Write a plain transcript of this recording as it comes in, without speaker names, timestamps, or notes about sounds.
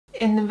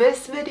In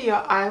this video,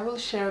 I will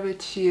share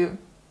with you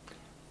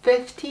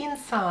 15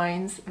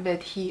 signs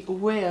that he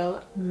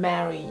will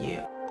marry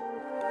you.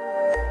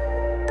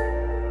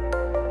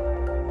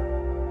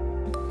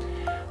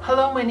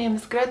 Hello, my name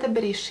is Greta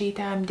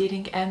Bereisaite. I'm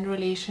dating and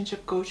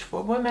relationship coach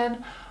for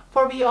women.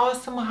 For the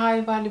awesome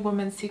high-value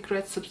women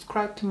secrets,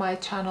 subscribe to my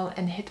channel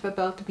and hit the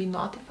bell to be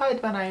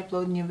notified when I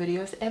upload new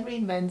videos every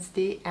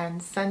Wednesday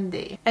and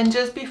Sunday. And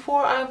just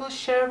before I will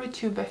share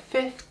with you the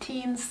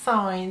 15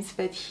 signs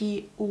that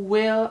he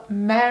will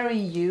marry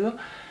you,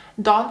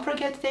 don't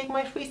forget to take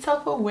my free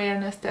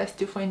self-awareness test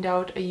to find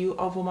out are you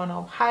a woman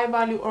of high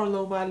value or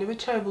low value,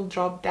 which I will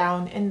drop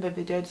down in the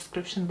video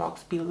description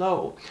box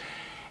below.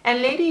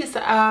 And ladies,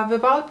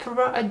 without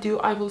further ado,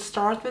 I will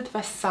start with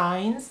the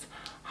signs.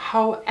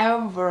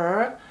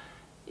 However,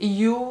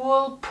 you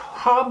will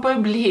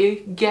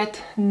probably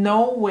get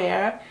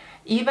nowhere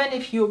even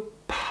if you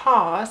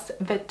pass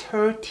the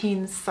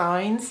 13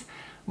 signs,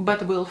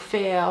 but will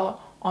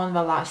fail on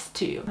the last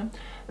two.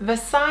 The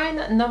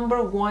sign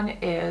number one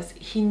is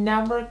he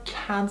never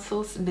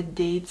cancels the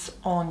dates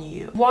on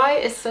you. Why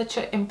is such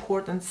an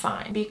important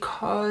sign?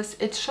 Because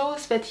it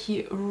shows that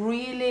he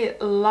really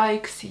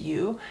likes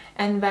you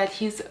and that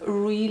he's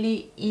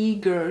really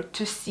eager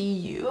to see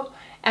you.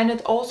 And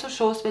it also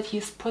shows that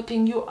he's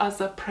putting you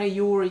as a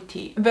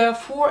priority.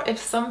 Therefore, if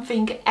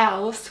something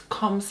else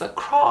comes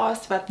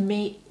across that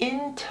may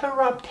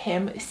interrupt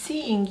him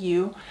seeing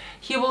you,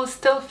 he will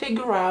still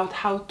figure out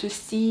how to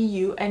see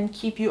you and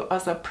keep you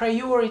as a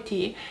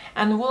priority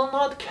and will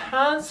not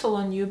cancel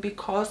on you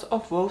because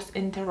of those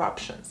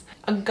interruptions.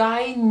 A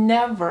guy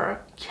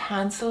never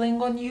canceling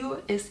on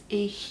you is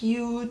a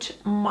huge,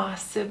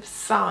 massive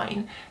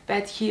sign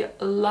that he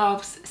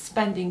loves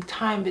spending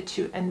time with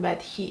you and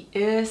that he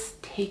is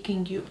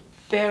taking you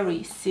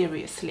very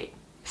seriously.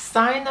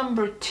 Sign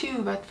number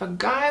two that the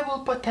guy will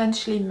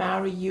potentially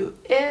marry you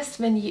is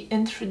when he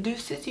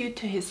introduces you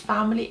to his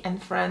family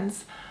and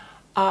friends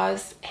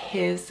as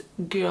his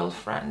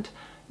girlfriend.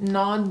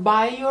 Not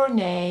by your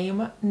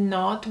name,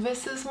 not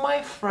this is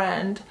my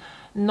friend,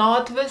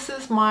 not this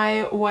is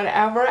my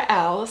whatever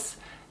else,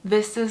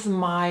 this is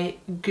my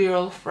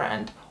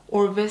girlfriend,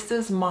 or this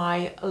is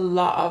my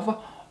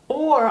love.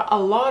 Or a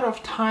lot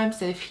of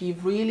times, if he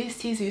really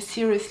sees you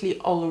seriously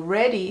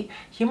already,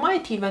 he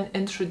might even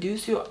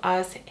introduce you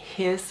as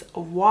his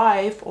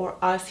wife or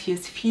as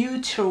his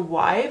future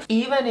wife,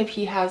 even if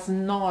he has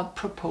not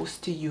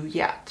proposed to you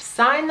yet.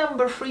 Sign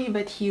number three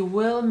that he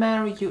will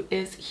marry you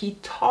is he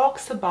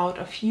talks about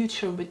a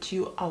future with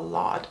you a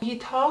lot. He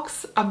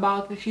talks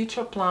about the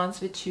future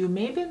plans with you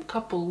maybe in a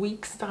couple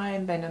weeks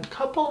time, then in a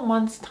couple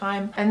months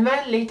time, and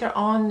then later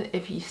on,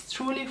 if he's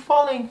truly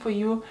falling for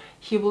you,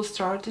 he will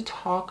start to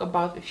talk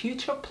about the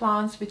future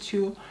plans with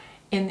you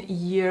in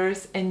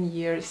years and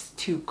years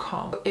to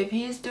come. If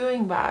he's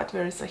doing that,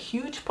 there is a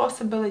huge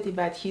possibility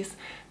that he's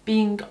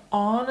being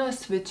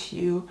honest with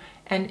you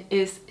and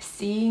is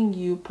seeing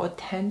you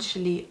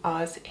potentially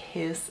as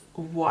his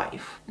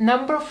wife.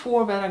 Number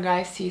four, when a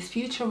guy sees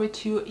future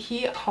with you,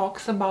 he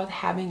talks about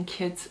having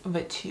kids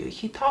with you.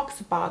 He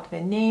talks about the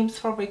names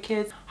for the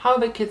kids, how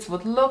the kids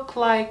would look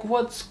like,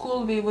 what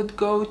school we would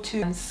go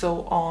to, and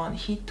so on.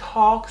 He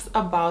talks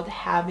about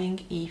having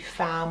a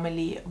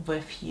family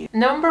with you.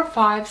 Number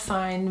five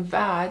sign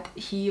that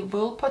he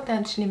will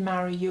potentially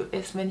marry you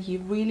is when he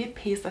really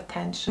pays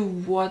attention to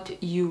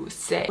what you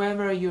say.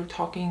 Whether you're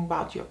talking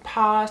about your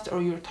past,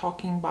 or you're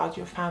talking about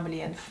your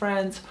family and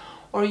friends,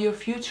 or your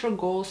future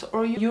goals,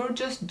 or you're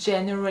just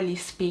generally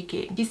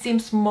speaking. He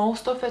seems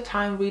most of the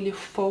time really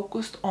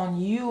focused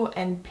on you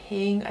and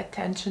paying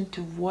attention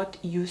to what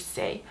you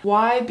say.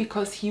 Why?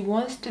 Because he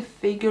wants to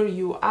figure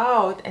you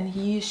out and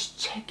he is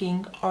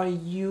checking, are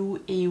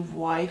you a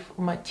wife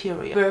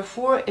material?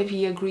 Therefore, if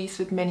he agrees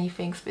with many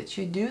things that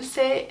you do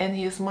say, in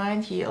his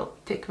mind he'll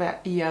tick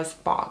that yes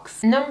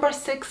box. Number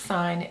six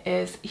sign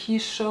is he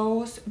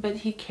shows that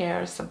he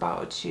cares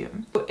about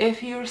you.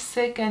 If you're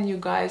sick and you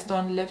guys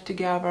don't live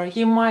together,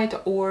 he might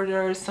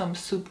order some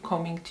soup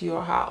coming to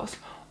your house,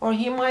 or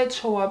he might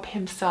show up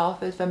himself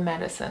with the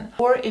medicine.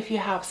 Or if you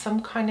have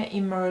some kind of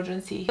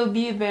emergency, he'll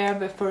be there,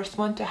 the first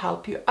one to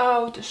help you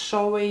out,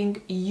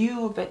 showing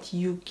you that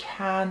you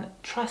can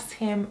trust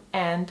him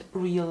and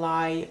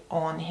rely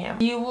on him.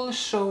 He will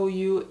show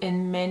you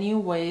in many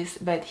ways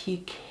that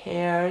he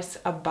cares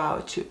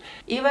about you.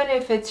 Even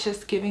if it's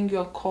just giving you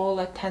a call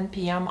at 10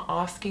 p.m.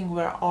 asking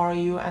where are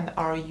you and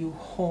are you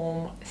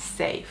home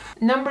safe.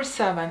 Number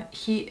seven,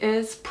 he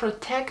is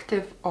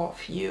protective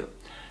of you.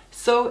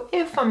 So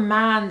if a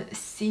man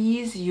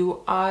sees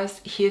you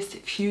as his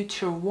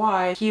future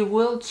wife, he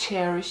will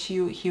cherish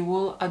you, he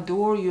will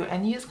adore you,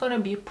 and he's going to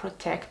be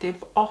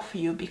protective of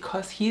you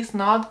because he's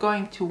not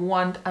going to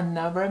want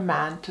another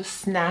man to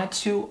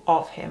snatch you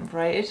off him,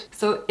 right?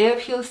 So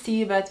if he'll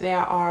see that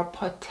there are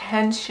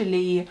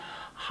potentially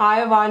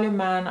high value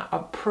man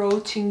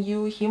approaching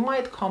you, he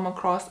might come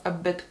across a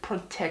bit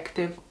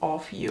protective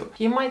of you.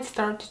 He might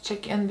start to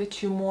check in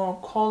with you more,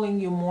 calling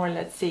you more,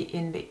 let's say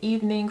in the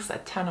evenings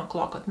at 10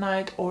 o'clock at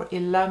night or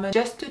 11,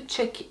 just to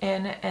check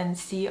in and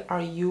see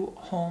are you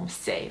home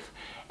safe.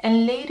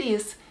 And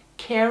ladies,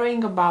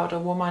 caring about a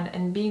woman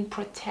and being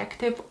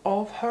protective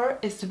of her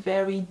is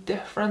very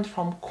different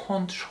from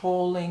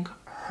controlling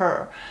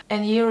her.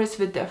 And here is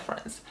the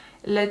difference.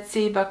 Let's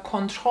say the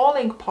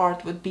controlling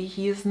part would be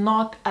he is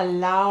not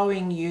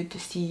allowing you to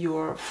see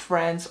your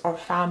friends or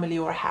family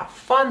or have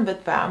fun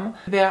with them,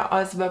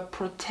 whereas the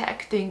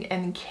protecting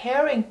and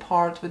caring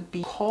part would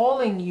be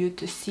calling you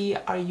to see,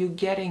 are you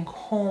getting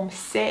home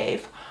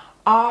safe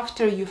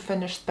after you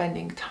finish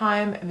spending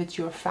time with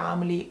your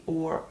family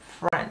or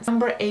friends.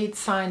 Number 8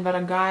 sign that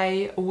a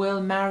guy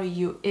will marry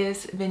you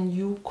is when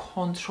you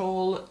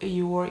control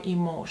your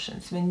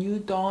emotions, when you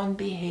don't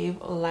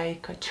behave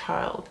like a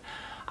child.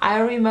 I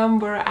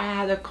remember I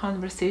had a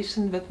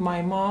conversation with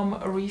my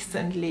mom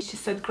recently. She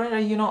said, Greta,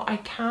 you know, I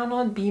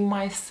cannot be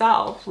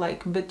myself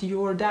like with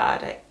your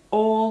dad. I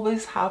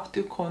always have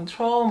to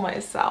control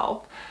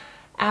myself.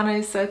 And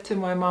I said to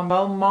my mom,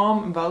 well,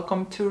 mom,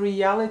 welcome to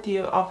reality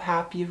of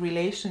happy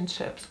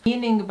relationships.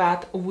 Meaning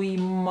that we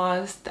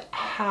must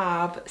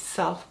have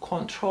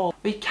self-control.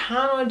 We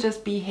cannot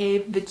just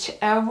behave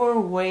whichever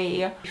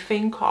way we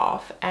think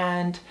of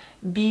and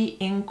be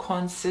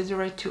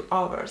inconsiderate to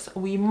others.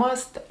 We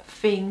must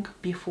think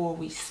before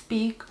we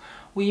speak.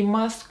 We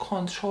must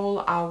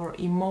control our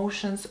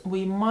emotions.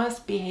 We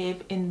must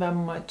behave in the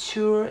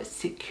mature,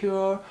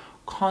 secure,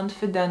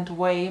 confident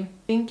way,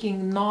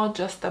 thinking not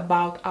just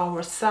about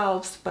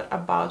ourselves but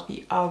about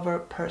the other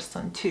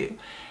person too.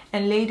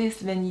 And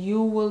ladies, when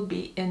you will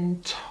be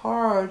in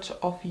charge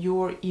of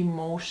your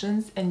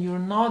emotions and you're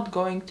not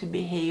going to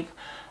behave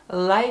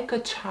like a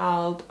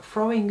child,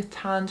 throwing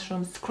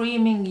tantrums,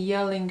 screaming,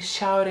 yelling,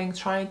 shouting,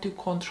 trying to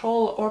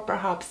control, or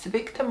perhaps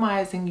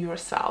victimizing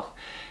yourself,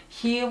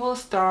 he will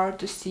start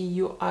to see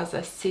you as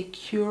a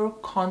secure,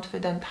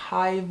 confident,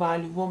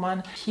 high-value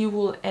woman. He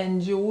will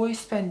enjoy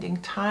spending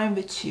time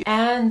with you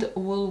and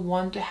will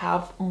want to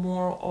have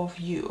more of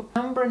you.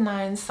 Number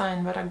 9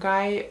 sign that a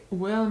guy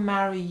will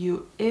marry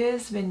you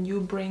is when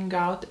you bring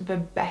out the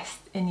best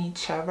in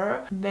each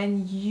other,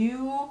 when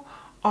you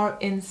are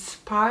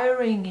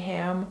inspiring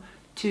him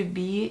to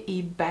be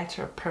a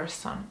better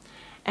person.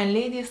 And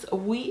ladies,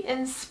 we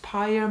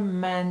inspire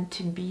men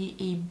to be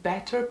a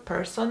better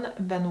person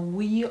when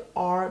we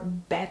are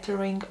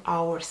bettering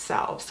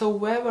ourselves. So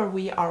whether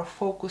we are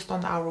focused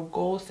on our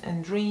goals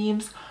and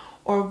dreams,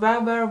 or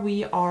whether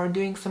we are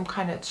doing some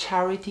kind of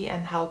charity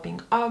and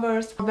helping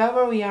others, or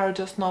whether we are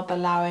just not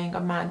allowing a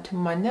man to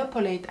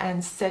manipulate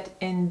and set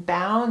in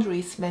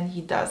boundaries when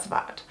he does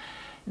that,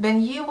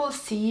 then he will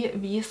see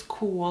these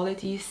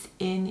qualities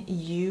in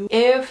you.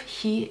 If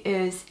he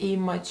is a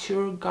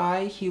mature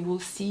guy, he will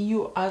see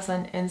you as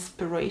an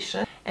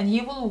inspiration and he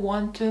will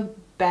want to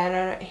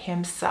better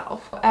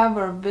himself.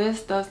 However,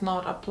 this does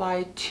not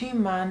apply to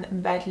men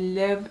that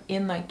live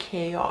in a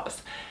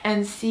chaos,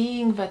 and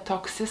seeing the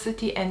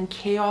toxicity and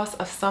chaos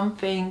as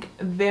something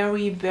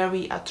very,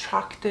 very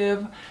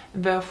attractive.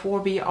 Therefore,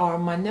 we are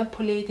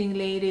manipulating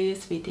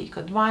ladies, we take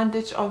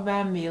advantage of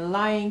them, we're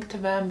lying to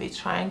them, we're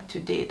trying to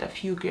date a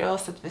few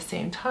girls at the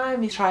same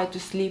time, we try to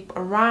sleep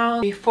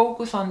around, we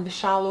focus on the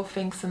shallow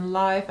things in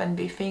life and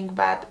we think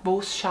that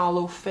those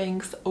shallow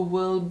things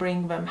will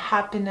bring them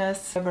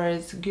happiness, whether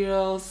it's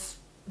girls,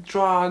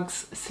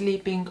 drugs,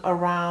 sleeping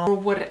around, or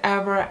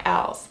whatever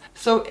else.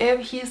 So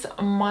if he's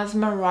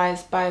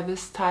mesmerized by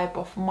this type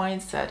of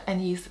mindset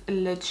and he's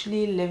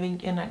literally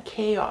living in a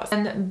chaos,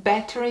 and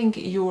bettering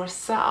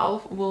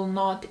yourself will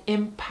not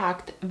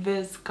impact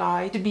this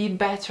guy to be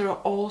better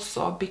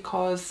also,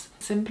 because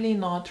simply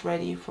not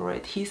ready for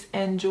it. He's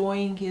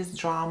enjoying his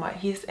drama,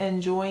 he's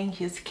enjoying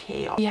his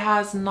chaos, he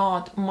has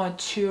not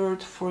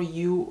matured for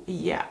you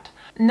yet.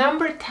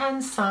 Number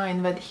 10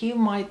 sign that he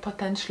might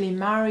potentially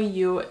marry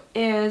you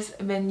is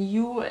when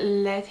you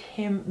let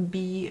him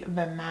be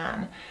the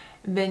man,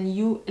 when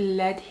you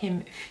let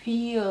him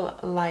feel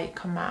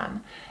like a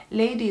man.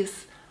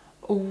 Ladies,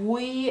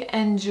 we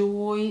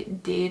enjoy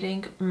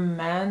dating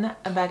men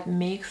that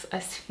makes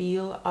us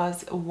feel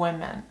as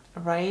women,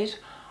 right?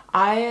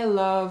 I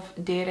love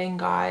dating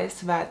guys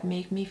that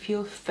make me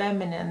feel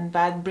feminine,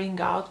 that bring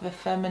out the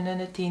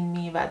femininity in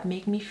me, that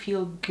make me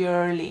feel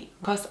girly,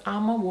 because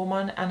I'm a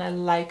woman and I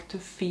like to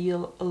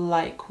feel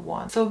like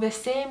one. So the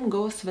same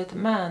goes with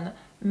men.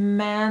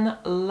 Men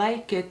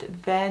like it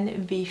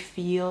when we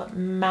feel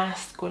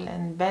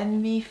masculine,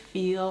 when we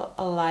feel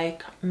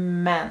like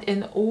men.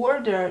 In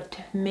order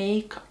to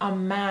make a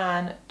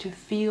man to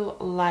feel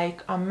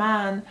like a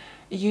man,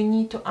 you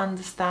need to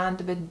understand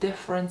the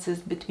differences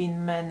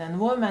between men and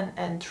women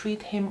and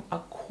treat him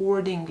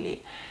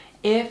accordingly.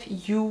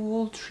 If you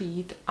will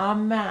treat a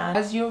man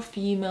as your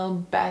female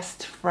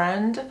best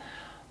friend,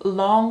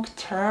 long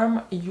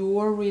term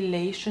your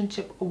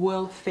relationship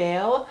will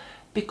fail,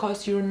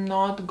 because you're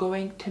not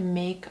going to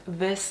make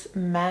this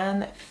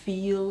man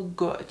feel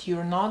good.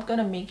 You're not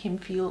gonna make him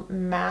feel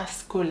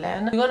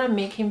masculine. You're gonna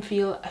make him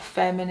feel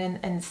feminine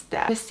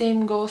instead. The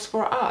same goes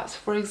for us.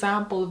 For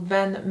example,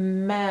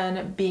 when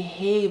men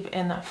behave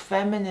in a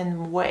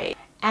feminine way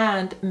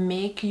and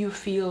make you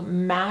feel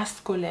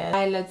masculine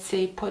by, let's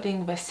say,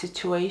 putting the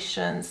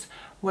situations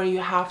where you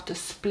have to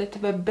split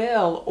the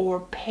bill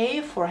or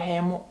pay for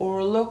him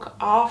or look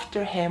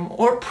after him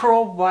or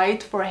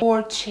provide for him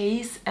or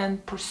chase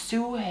and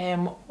pursue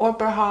him or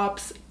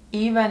perhaps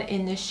even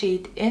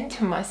initiate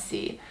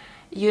intimacy.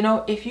 You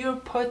know, if you're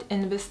put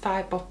in this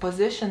type of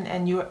position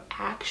and you're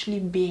actually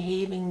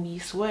behaving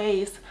these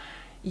ways,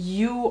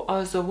 you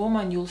as a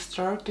woman, you'll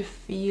start to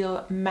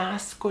feel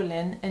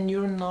masculine and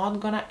you're not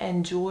gonna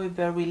enjoy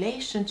the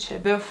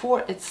relationship.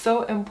 Therefore, it's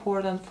so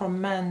important for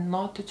men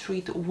not to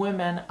treat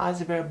women as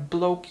their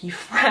blokey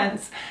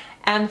friends,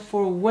 and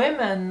for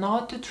women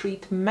not to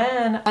treat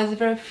men as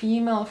their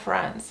female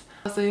friends.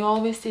 As I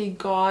always say,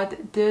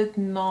 God did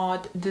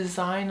not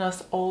design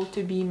us all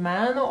to be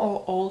men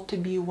or all to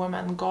be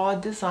women.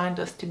 God designed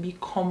us to be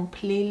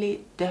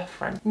completely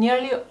different,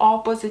 nearly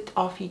opposite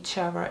of each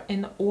other,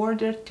 in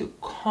order to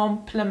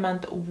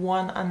complement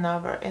one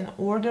another, in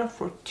order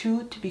for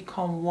two to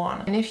become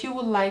one. And if you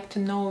would like to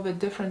know the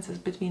differences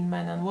between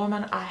men and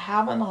women, I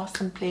have an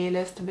awesome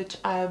playlist which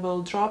I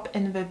will drop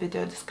in the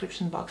video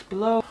description box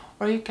below,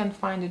 or you can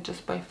find it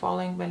just by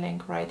following the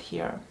link right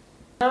here.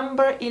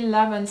 Number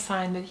 11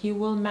 sign that he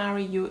will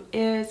marry you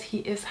is he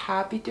is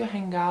happy to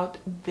hang out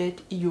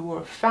with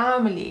your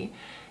family.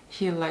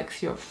 He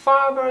likes your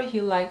father,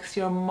 he likes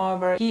your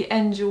mother, he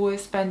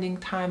enjoys spending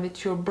time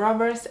with your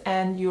brothers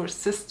and your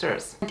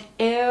sisters. And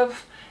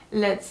if,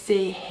 let's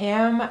say,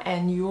 him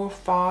and your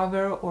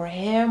father or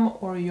him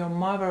or your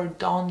mother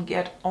don't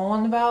get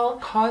on well,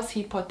 because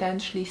he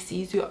potentially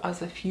sees you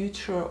as a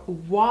future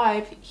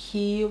wife,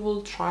 he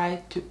will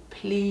try to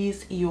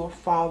please your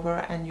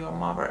father and your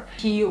mother.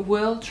 He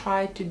will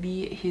try to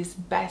be his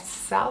best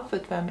self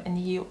with them and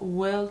he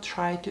will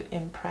try to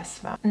impress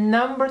them.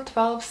 Number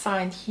 12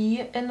 sign,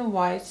 he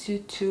invites you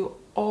to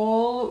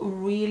all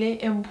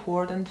really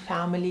important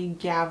family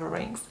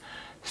gatherings.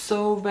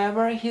 So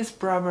whether his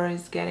brother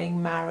is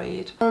getting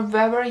married or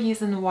whether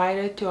he's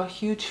invited to a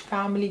huge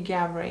family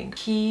gathering,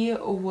 he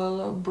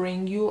will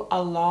bring you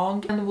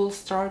along and will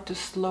start to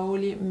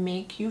slowly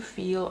make you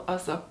feel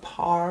as a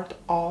part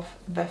of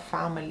the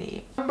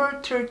family. Number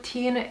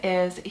 13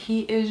 is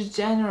he is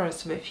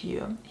generous with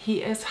you.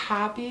 He is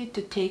happy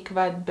to take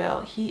that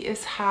bill. He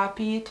is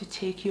happy to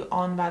take you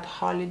on that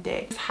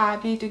holiday. He's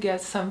happy to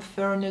get some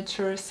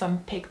furniture, some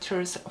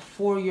pictures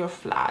for your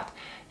flat.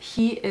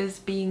 He is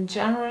being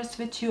generous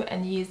with you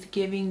and he is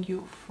giving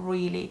you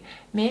freely.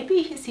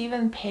 Maybe he's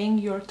even paying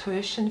your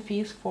tuition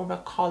fees for the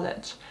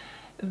college.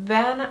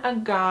 When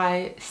a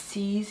guy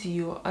sees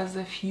you as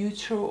a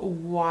future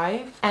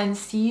wife and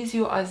sees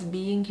you as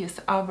being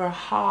his other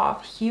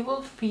half, he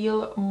will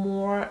feel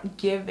more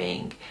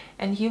giving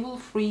and he will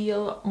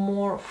feel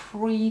more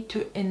free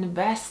to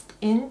invest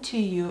into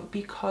you,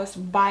 because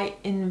by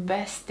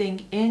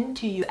investing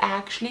into you,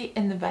 actually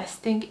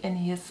investing in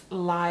his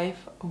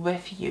life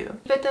with you.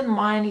 Keep it in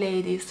mind,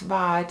 ladies,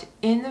 that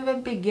in the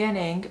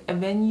beginning,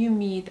 when you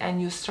meet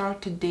and you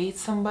start to date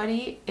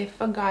somebody,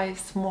 if a guy is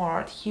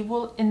smart, he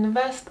will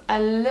invest a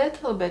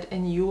little bit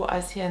in you,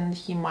 as in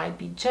he might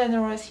be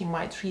generous, he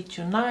might treat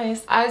you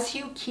nice. As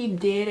you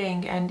keep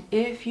dating and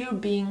if you're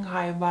being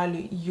high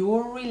value,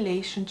 your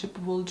relationship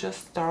will just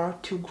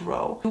start to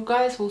grow. You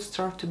guys will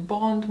start to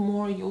bond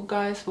more, you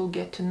guys will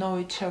get to know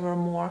each other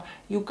more,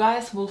 you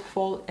guys will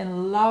fall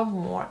in love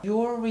more.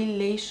 Your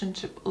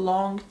relationship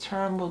long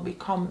term will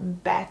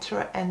become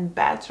better and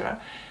better.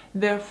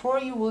 Therefore,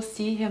 you will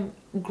see him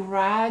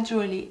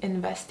gradually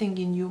investing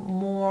in you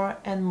more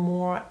and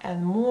more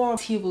and more.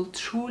 He will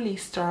truly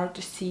start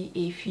to see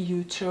a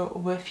future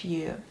with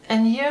you.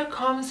 And here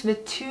comes the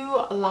two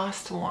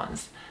last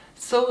ones.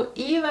 So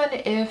even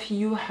if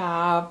you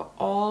have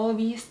all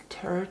these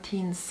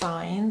 13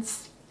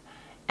 signs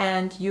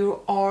and you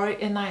are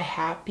in a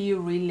happy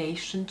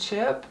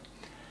relationship,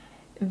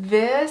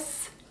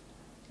 this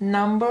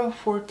number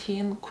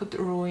 14 could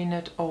ruin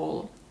it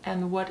all.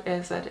 And what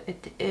is it?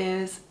 It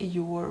is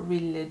your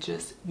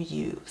religious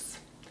views,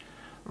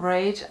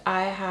 right?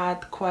 I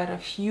had quite a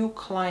few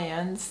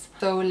clients.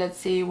 So let's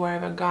say where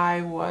the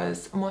guy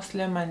was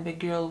Muslim and the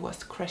girl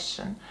was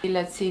Christian.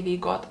 Let's say they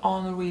got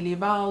on really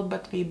well,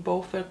 but they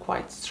both were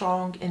quite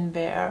strong in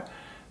their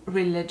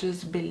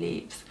religious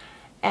beliefs.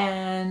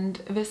 And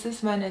this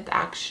is when it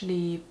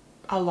actually,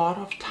 a lot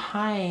of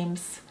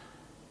times,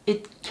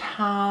 it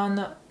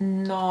can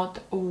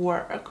not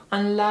work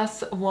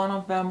unless one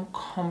of them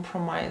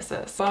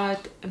compromises.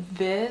 But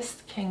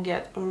this can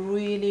get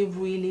really,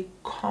 really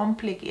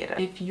complicated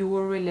if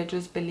your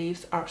religious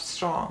beliefs are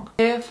strong.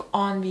 If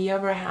on the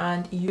other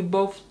hand you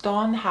both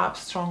don't have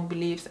strong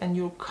beliefs and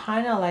you're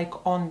kind of like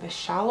on the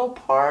shallow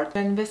part,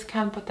 then this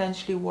can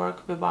potentially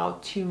work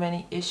without too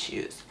many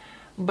issues.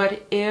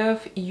 But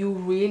if you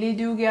really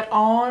do get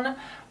on,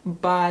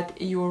 but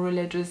your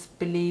religious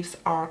beliefs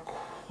are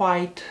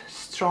quite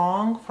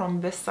strong from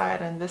this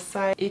side and this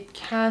side, it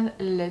can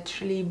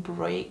literally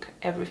break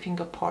everything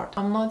apart.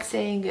 I'm not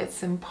saying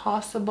it's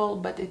impossible,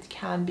 but it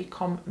can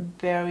become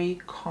very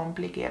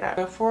complicated.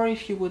 Therefore,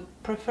 if you would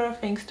prefer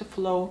things to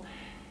flow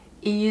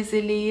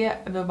easily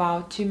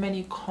without too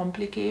many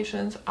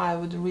complications, I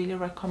would really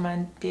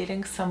recommend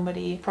dating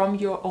somebody from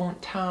your own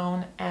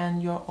town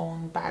and your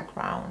own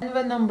background. And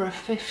the number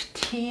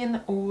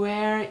 15,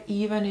 where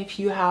even if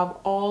you have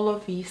all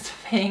of these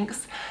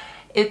things,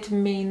 it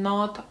may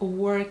not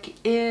work,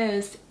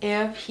 is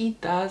if he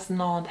does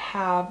not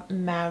have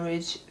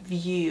marriage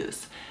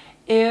views.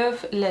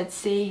 If, let's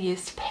say,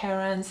 his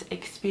parents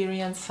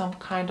experienced some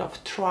kind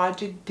of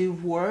tragic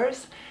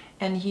divorce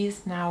and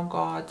he's now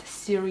got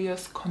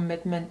serious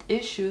commitment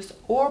issues,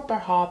 or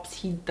perhaps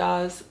he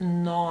does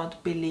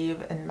not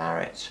believe in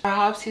marriage.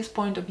 Perhaps his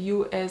point of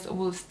view is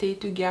we'll stay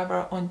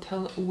together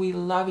until we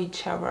love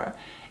each other,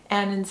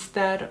 and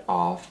instead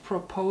of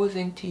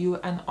proposing to you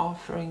and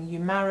offering you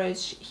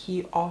marriage,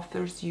 he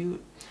offers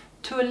you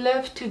to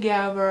live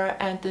together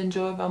and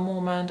enjoy the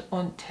moment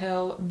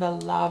until the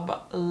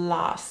love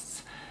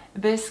lasts.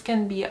 This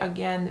can be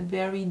again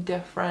very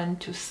different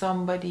to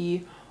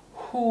somebody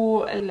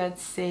who,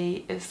 let's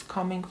say, is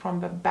coming from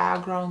the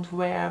background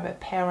where the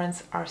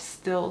parents are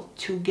still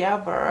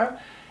together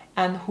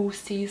and who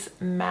sees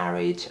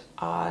marriage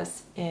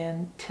as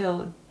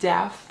until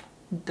death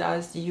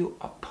does you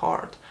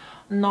apart.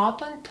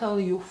 Not until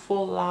you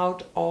fall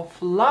out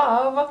of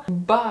love,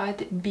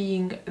 but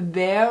being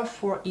there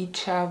for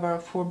each other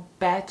for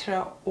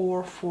better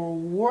or for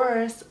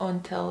worse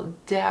until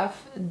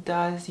death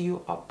does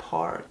you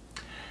apart.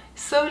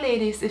 So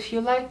ladies, if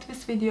you liked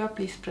this video,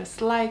 please press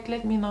like.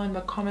 Let me know in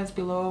the comments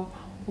below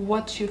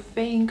what you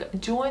think.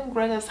 Join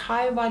Greta's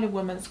High Value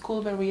Women's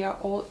School, where we are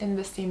all in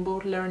the same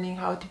boat, learning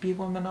how to be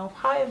women of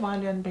high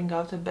value and bring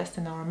out the best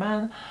in our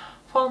men.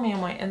 Follow me on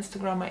my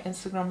Instagram. My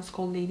Instagram is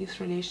called Ladies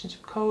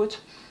Relationship Coach.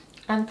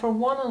 And for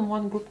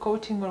one-on-one group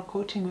coaching or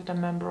coaching with a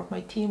member of my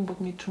team, book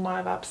me through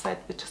my website,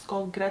 which is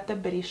called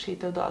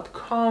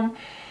gretabereisaite.com.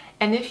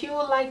 And if you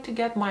would like to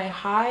get my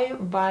High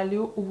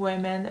Value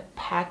Women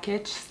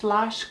package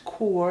 /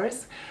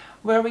 course,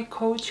 where we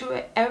coach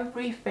you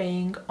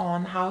everything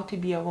on how to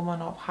be a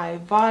woman of high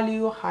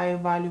value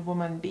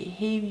woman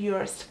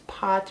behaviors,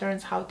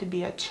 patterns, how to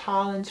be a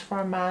challenge for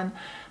a man,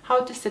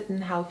 how to set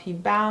in healthy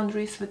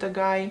boundaries with a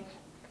guy,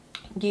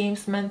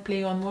 games men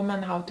play on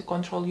women, how to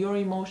control your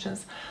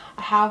emotions.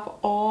 I have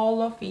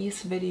all of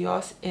these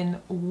videos in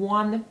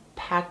one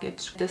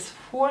package. It is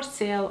for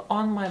sale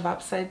on my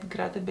website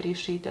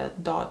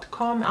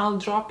gretabereisaite.com. I'll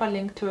drop a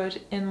link to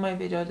it in my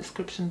video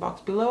description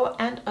box below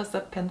and as a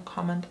pinned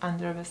comment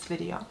under this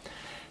video.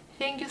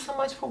 Thank you so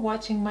much for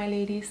watching, my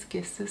ladies.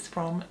 Kisses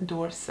from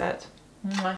Dorset. Mwah.